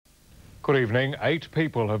Good evening. 8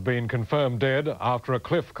 people have been confirmed dead after a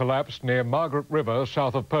cliff collapsed near Margaret River,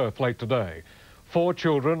 south of Perth, late today. 4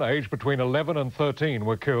 children aged between 11 and 13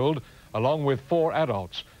 were killed, along with 4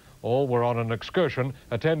 adults. All were on an excursion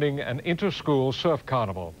attending an inter-school surf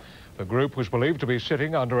carnival. The group was believed to be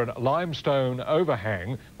sitting under a limestone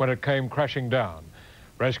overhang when it came crashing down.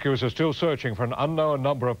 Rescuers are still searching for an unknown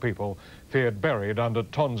number of people feared buried under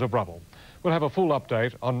tons of rubble. We'll have a full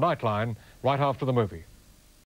update on Nightline right after the movie.